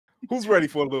Who's ready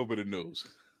for a little bit of news?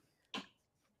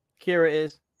 Kira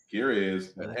is. Here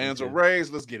is. The hands are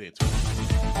raised. Let's get into it.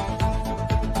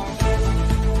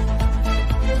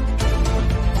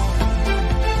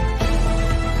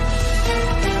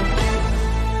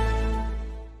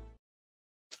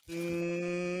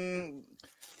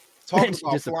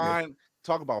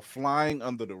 Talk about flying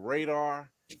under the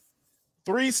radar.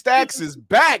 3 Stacks is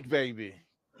back, baby.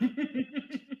 Who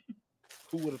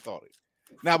would have thought it?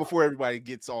 Now, before everybody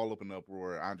gets all up in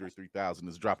uproar, Andre 3000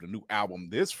 is dropping a new album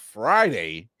this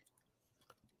Friday.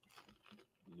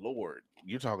 Lord,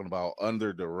 you're talking about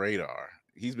under the radar.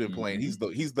 He's been playing. He's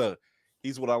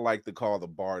what I like to call the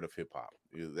Bard of hip hop.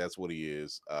 That's what he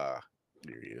is.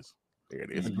 There he is. There it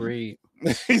is. Agreed.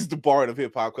 He's the Bard of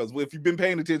hip hop, because if you've been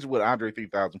paying attention to what Andre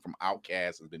 3000 from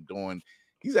Outkast has been doing,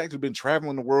 he's actually been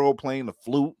traveling the world playing the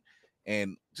flute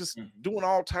and just doing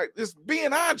all type, just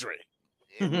being Andre.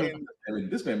 And I mean,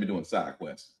 this man been doing side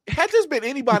quests. Had this been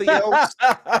anybody else,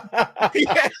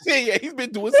 he's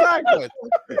been doing side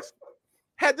quests.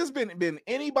 Had this been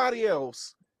anybody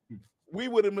else, we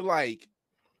would have been like,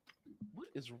 "What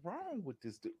is wrong with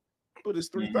this dude?" But it's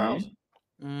 3000.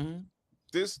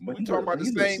 This we talking about the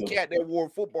same cat that wore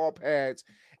football pads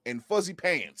and fuzzy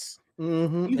pants,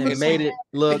 and made it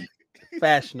look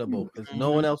fashionable because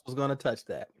no one else was going to touch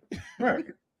that. Right.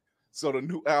 So the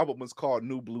new album is called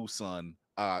New Blue Sun.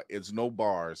 It's no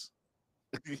bars.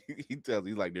 He's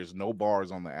like, there's no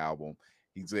bars on the album.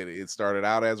 He said it started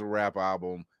out as a rap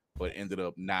album, but ended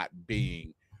up not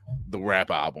being the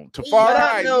rap album. Tafari,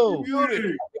 I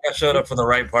showed up for the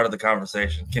right part of the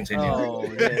conversation. Continue. Oh,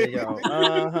 there you go.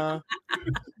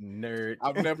 Nerd.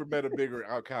 I've never met a bigger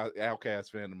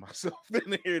Outkast fan than myself.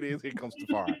 Then here it is. Here comes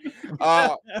Tafari.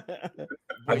 I've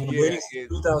been waiting since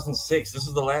 2006. This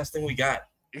is the last thing we got.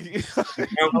 If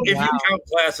you count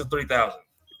Class of 3000.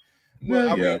 Well,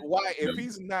 I mean, why? If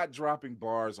he's not dropping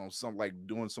bars on some, like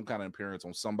doing some kind of appearance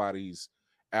on somebody's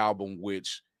album,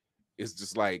 which is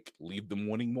just like leave them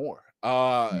wanting more.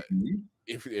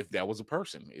 If that was a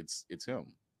person, it's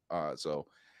him.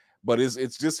 But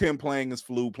it's just him playing his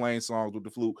flute, playing songs with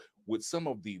the flute, with some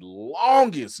of the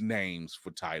longest names for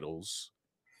titles.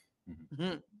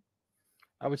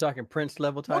 Are we talking Prince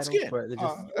level titles?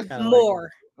 More.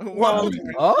 Longer.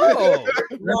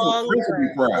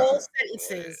 Full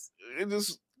sentences. It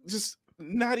just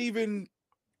not even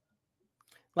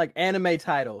like anime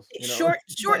titles. You know? Short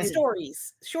stories.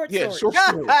 Short stories. Short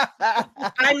stories.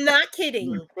 I'm not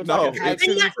kidding. No, I'm not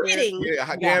kidding.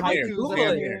 Damn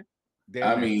near.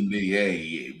 I mean,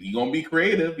 you gonna be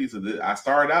creative. He said, I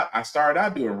started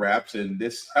out doing raps, and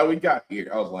this is how we got here.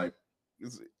 I was like,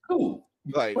 cool.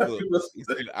 Like, look,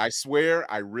 I swear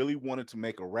I really wanted to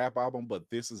make a rap album, but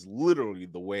this is literally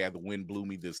the way the wind blew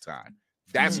me this time.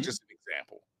 That's just an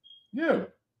example. Yeah.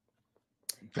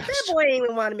 That boy ain't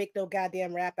even want to make no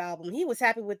goddamn rap album. He was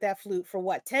happy with that flute for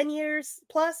what, 10 years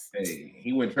plus? Hey,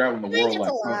 he went traveling the world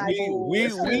we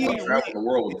traveling the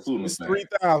world with flute.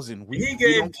 3000. He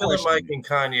gave Killer Mike and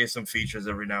Kanye some features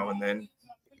every now and then.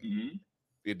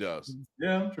 It does.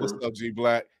 Yeah, true. What's up, G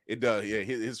Black? It does. Yeah,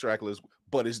 his track list,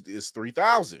 but it's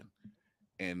 3000,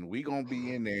 and we gonna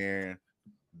be in there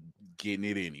getting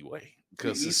it anyway.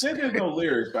 Because he said there's no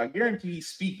lyrics, but I guarantee he's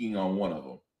speaking on one of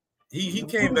them. He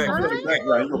came back.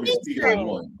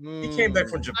 He came back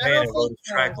from Japan and wrote a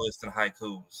track list in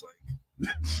haikus.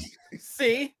 Like,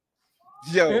 see,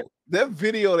 yo, that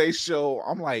video they show,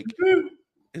 I'm like,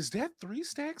 is that 3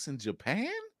 Stacks in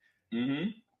Japan?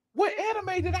 What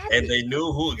anime did I? And they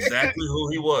knew exactly who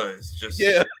he was. Just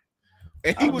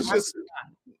and he was just.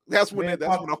 That's when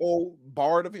the whole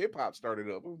Bard of hip hop started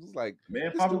up. It was like,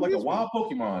 man, probably like a wild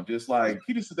Pokemon, just like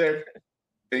he just there.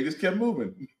 They just kept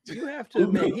moving. You have to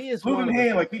admit, he is one of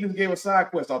hand like he just gave a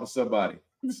side quest off to somebody.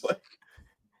 It's like,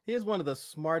 he is one of the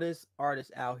smartest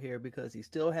artists out here because he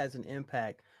still has an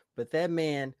impact. But that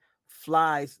man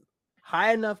flies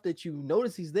high enough that you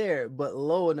notice he's there, but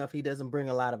low enough he doesn't bring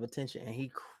a lot of attention, and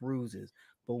he cruises.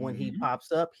 But when he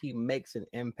pops up, he makes an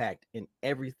impact in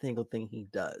every single thing he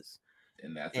does.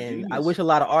 And I wish a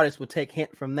lot of artists would take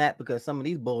hint from that, because some of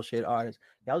these bullshit artists,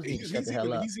 y'all just need to shut the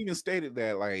hell up. He's even stated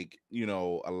that, like, you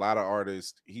know, a lot of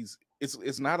artists,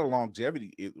 it's not a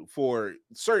longevity. For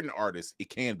certain artists, it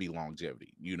can be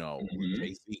longevity. You know,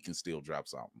 Jay-Z can still drop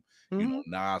something. You know,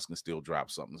 Nas can still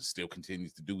drop something. Still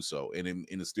continues to do so, and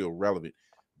it's still relevant.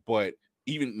 But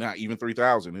even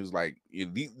 3000 is like,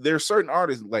 there's certain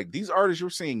artists, like these artists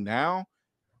you're seeing now.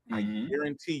 I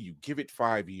guarantee you, give it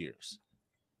 5 years.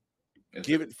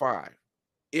 Give it 5,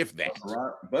 if that.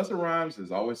 Busta Rhymes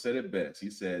has always said it best. He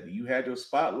said, "You had your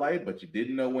spotlight, but you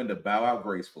didn't know when to bow out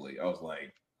gracefully." I was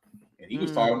like, and he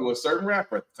was talking to a certain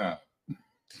rapper at the time.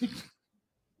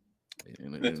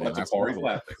 That's a party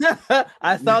laughing.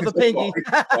 I saw the pinky.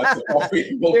 I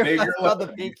saw the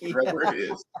pinky. Whatever it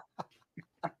is.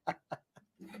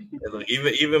 Look,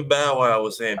 even Bow Wow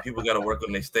was saying people got to work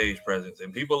on their stage presence,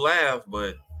 and people laugh,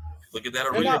 but look at that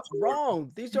They're arena. not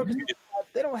wrong. These jokers,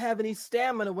 they don't have any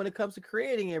stamina when it comes to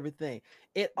creating everything.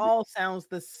 It all sounds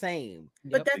the same.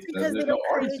 But that's because they don't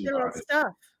create their own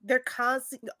stuff. They're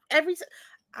constant.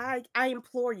 I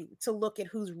implore you to look at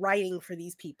who's writing for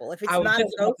these people. If it's not a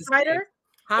ghostwriter,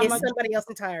 it's somebody else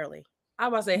entirely. I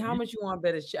was about to say, how much you want to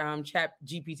bet a chat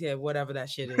GPT or whatever that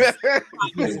shit is?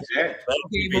 Okay,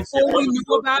 before we knew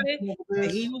about it,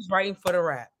 he was writing for the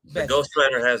rap. The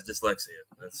ghostwriter has dyslexia.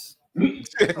 That's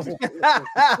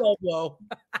whoa.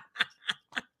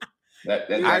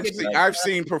 I've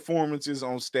seen performances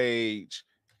on stage,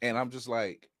 and I'm just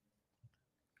like,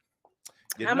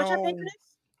 how much I pay for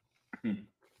this?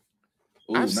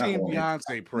 I've seen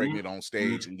Beyonce pregnant on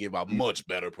stage and give a much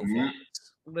better performance.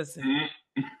 Listen,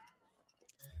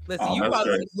 you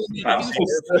probably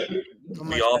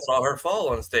we all saw her fall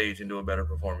on stage and do a better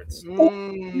performance. We've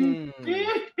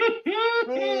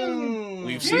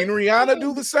seen Rihanna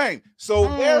do the same. So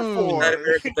therefore,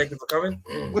 thank you for coming.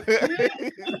 I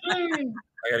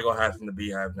gotta go hide from the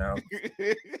beehive now.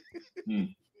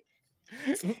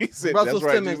 He said, Russell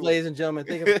that's Simmons, right, ladies and gentlemen.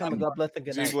 Thank you for coming. God bless and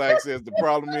good night. G Black says the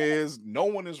problem is no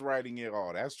one is writing it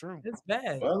all. That's true. It's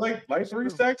bad. Well, like 3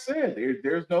 Stacks said,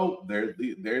 there's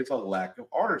a lack of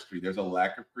artistry. There's a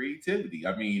lack of creativity.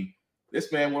 I mean,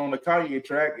 this man went on the Kanye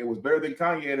track. It was better than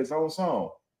Kanye at his own song,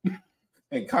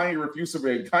 and Kanye refused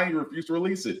to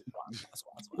release it.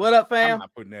 What up, fam? I'm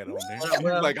not putting that on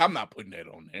there. Like, I'm not putting that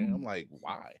on there. I'm like,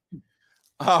 why?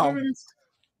 I mean,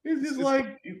 it's just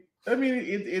like. I mean,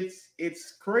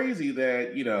 it's crazy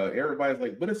that, you know, everybody's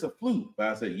like, but it's a flute. But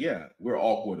I said, yeah, we're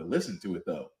all going to listen to it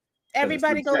though.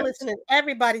 Everybody's gonna listen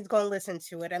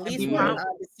to it. At least one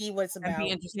to see what it's about. And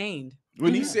be entertained.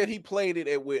 When he said he played it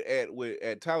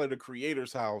at Tyler the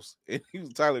Creator's house, and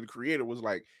Tyler the Creator was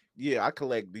like, yeah, I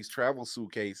collect these travel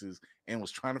suitcases, and was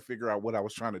trying to figure out what I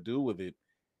was trying to do with it.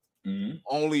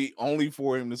 Only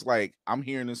for him, it's like, I'm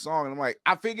hearing this song, and I'm like,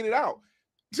 I figured it out.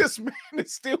 This man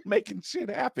is still making shit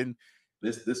happen.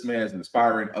 This man is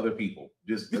inspiring other people.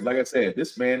 Just like I said,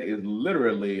 this man is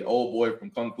literally old boy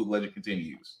from Kung Fu Legend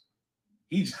Continues.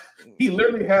 He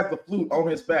literally has the flute on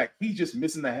his back. He's just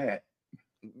missing the hat.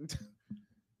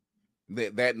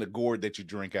 That and the gourd that you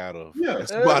drink out of. Yeah,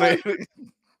 that's about it.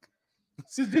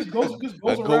 Just goes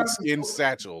a goat skin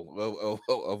satchel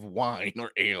of wine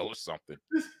or ale or something.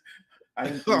 I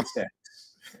didn't think that.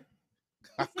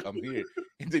 I come here,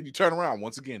 and then you turn around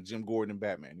once again. Jim Gordon and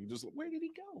Batman. You just, where did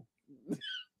he go?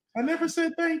 I never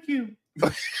said thank you. Oh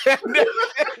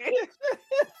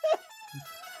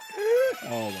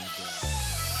my God.